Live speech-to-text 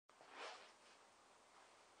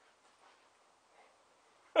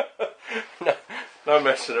No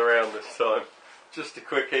messing around this time. Just a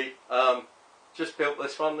quickie. Just built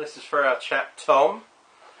this one. This is for our chap Tom.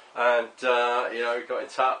 And, you know, he got in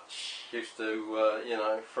touch. Used to, you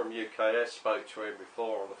know, from UKS. Spoke to him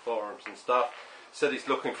before on the forums and stuff. Said he's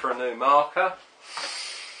looking for a new marker.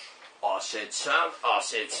 I said, son,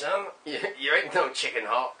 you ain't no chicken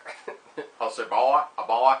hawk. I said,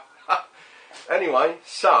 bye. Anyway,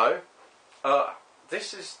 so,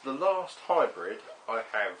 this is the last hybrid I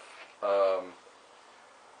have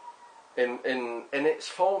in its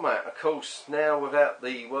format. Of course, now without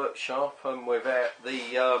the workshop and without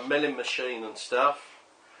the milling machine and stuff,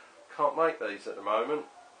 can't make these at the moment.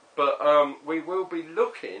 But we will be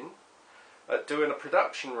looking at doing a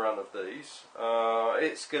production run of these.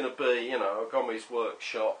 It's going to be, you know, a Gommy's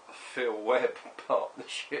Workshop Phil Webb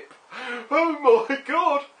partnership. Oh my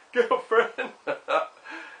God, girlfriend!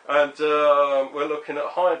 And we're looking at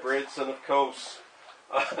hybrids, and of course,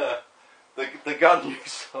 the gun you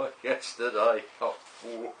saw yesterday.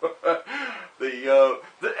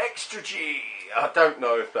 The Extra G. I don't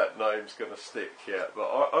know if that name's going to stick yet, but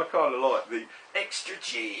I kind of like the Extra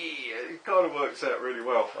G. It kind of works out really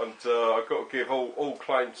well, and I've got to give all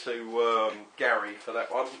claim to Gary for that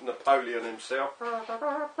one, Napoleon himself.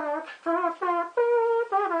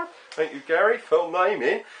 Thank you, Gary, for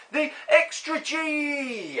naming the Extra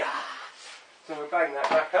G. So we'll bang that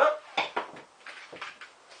back up.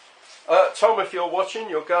 Tom, if you're watching,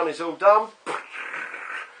 your gun is all done.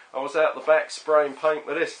 I was out the back spraying paint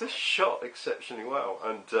with this. This shot exceptionally well,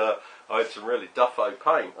 and I had some really duffo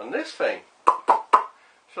paint. And this thing,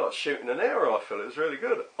 it's like shooting an air rifle. It was really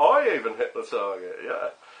good. I even hit the target. Yeah.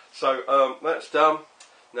 So that's done.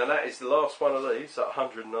 Now that is the last one of these at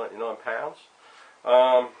 £199.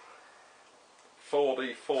 For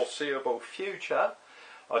the foreseeable future,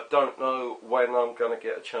 I don't know when I'm going to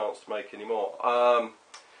get a chance to make any more.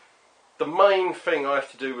 The main thing I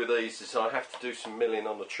have to do with these is I have to do some milling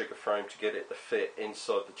on the trigger frame to get it to fit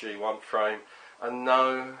inside the G1 frame. And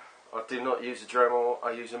no, I do not use a Dremel,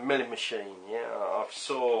 I use a milling machine. Yeah, I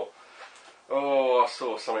saw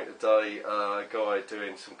something today, a guy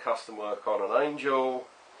doing some custom work on an Angel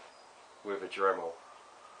with a Dremel.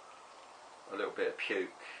 A little bit of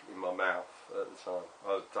puke in my mouth at the time.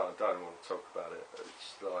 I don't want to talk about it.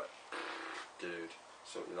 It's like, dude,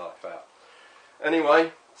 sort your life out.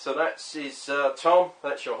 Anyway, so that's Tom,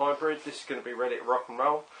 that's your hybrid. This is going to be ready to rock and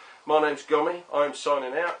roll. My name's Gommy, I'm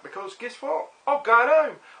signing out because guess what? I'm going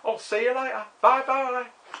home. I'll see you later. Bye bye.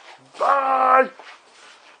 Bye.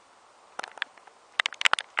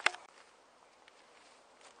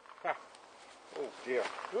 Oh dear.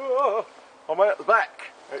 Oh, I'm out the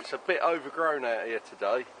back. It's a bit overgrown out here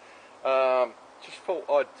today. Just thought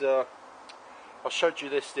I showed you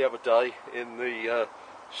this the other day in the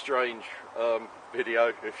strange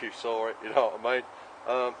video, if you saw it, you know what I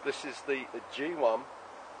mean. This is the G1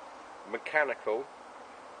 mechanical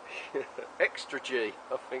Extra G,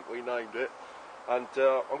 I think we named it, and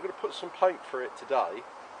I'm going to put some paint for it today,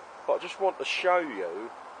 but I just want to show you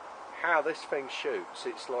how this thing shoots.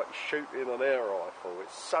 It's like shooting an air rifle.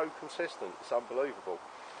 It's so consistent, it's unbelievable.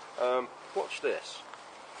 Watch this.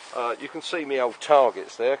 You can see me old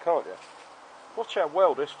targets there, can't you? Watch how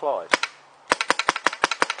well this flies.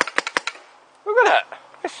 Look at that!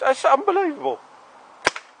 It's unbelievable.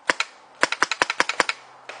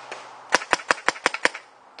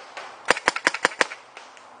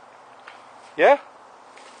 Yeah?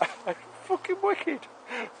 Fucking wicked.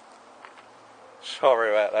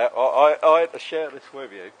 Sorry about that. I had to share this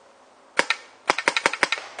with you.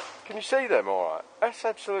 Can you see them alright? That's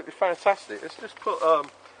absolutely fantastic. Let's just put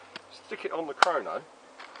stick it on the chrono,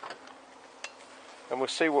 and we'll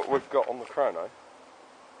see what we've got on the chrono.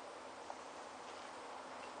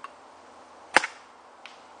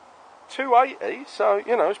 $280, so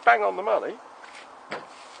you know it's bang on the money.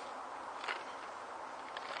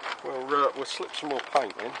 We'll slip some more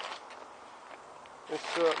paint in.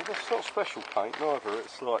 It's not special paint neither.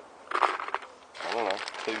 It's like, I don't know,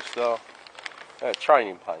 2-star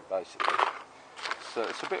training paint basically. So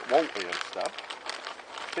it's a bit walty and stuff,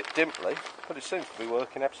 a bit dimply, but it seems to be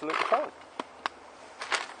working absolutely fine.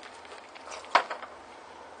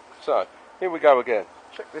 So here we go again.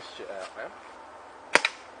 Check this shit out, man.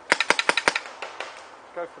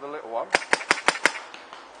 Go for the little one.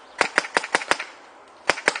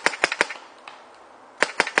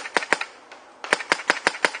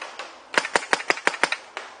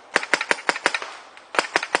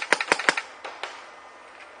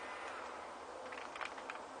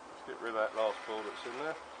 Let's get rid of that last ball that's in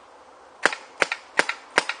there.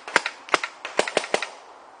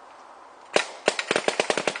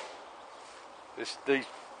 These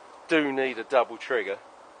do need a double trigger.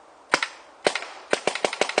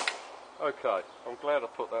 Okay, I'm glad I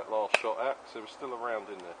put that last shot out because it was still around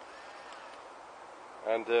in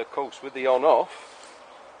there. And of course with the on-off,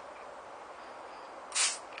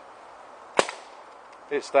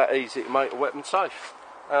 it's that easy to make a weapon safe.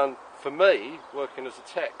 And for me, working as a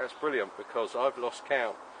tech, that's brilliant because I've lost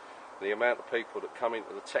count the amount of people that come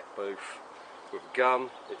into the tech booth with a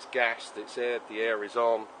gun, it's gassed, it's aired, the air is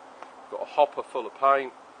on, got a hopper full of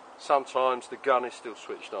paint, sometimes the gun is still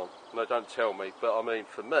switched on. And they don't tell me, but I mean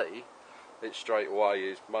for me, it straight away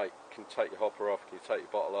is, mate, can you take your hopper off, can you take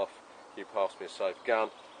your bottle off, can you pass me a safe gun?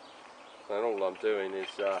 And all I'm doing is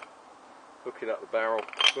hooking up the barrel,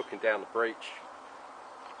 hooking down the breech,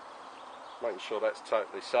 making sure that's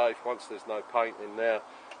totally safe. Once there's no paint in there,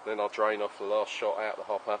 then I'll drain off the last shot out the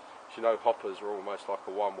hopper. As you know, hoppers are almost like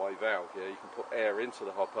a one-way valve. Yeah, you can put air into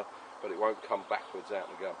the hopper, but it won't come backwards out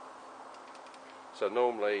the gun. So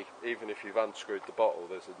normally, even if you've unscrewed the bottle,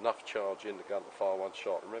 there's enough charge in the gun to fire one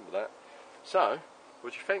shot. Remember that. So,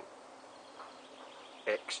 what do you think?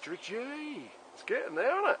 Extra G. It's getting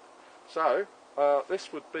there, isn't it? So,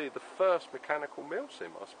 this would be the first mechanical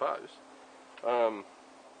milsim, I suppose.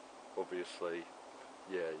 Obviously,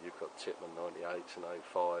 yeah, you've got Titman 98s and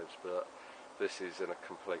 05s, but this is in a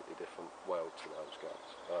completely different world to those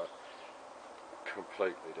guns.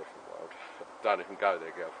 Completely different world. Don't even go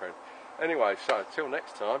there, girlfriend. Anyway, so till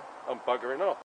next time, I'm buggering off.